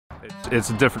It's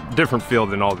a different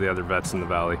field than all the other vets in the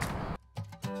valley.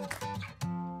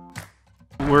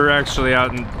 We're actually out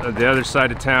on the other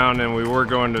side of town, and we were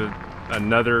going to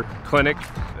another clinic.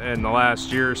 In the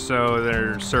last year or so,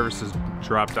 their services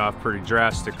dropped off pretty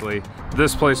drastically.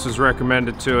 This place was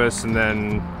recommended to us, and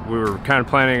then we were kind of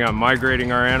planning on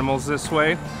migrating our animals this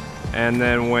way. And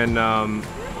then when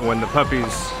the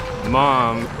puppy's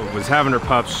mom was having her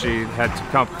pups, she had some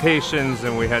complications,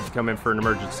 and we had to come in for an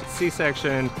emergency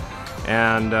C-section.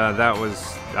 And that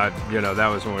was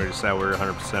when we decided we were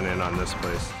 100% in on this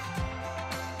place.